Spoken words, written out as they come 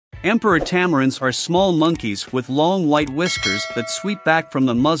Emperor tamarins are small monkeys with long white whiskers that sweep back from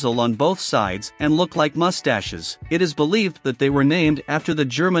the muzzle on both sides and look like mustaches. It is believed that they were named after the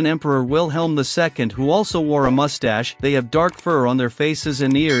German Emperor Wilhelm II, who also wore a mustache. They have dark fur on their faces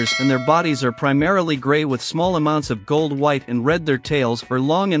and ears, and their bodies are primarily gray with small amounts of gold, white and red. Their tails are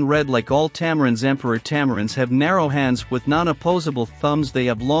long and red like all tamarins. Emperor tamarins have narrow hands with non-opposable thumbs. They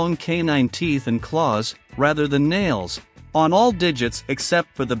have long canine teeth and claws, rather than nails, on all digits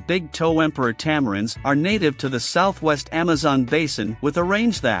except for the big toe. Emperor tamarins are native to the southwest Amazon basin with a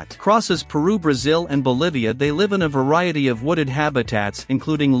range that crosses Peru, Brazil and Bolivia. They live in a variety of wooded habitats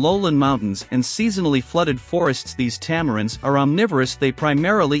including lowland mountains and seasonally flooded forests. These tamarins are omnivorous. They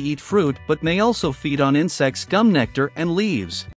primarily eat fruit but may also feed on insects, gum, nectar and leaves.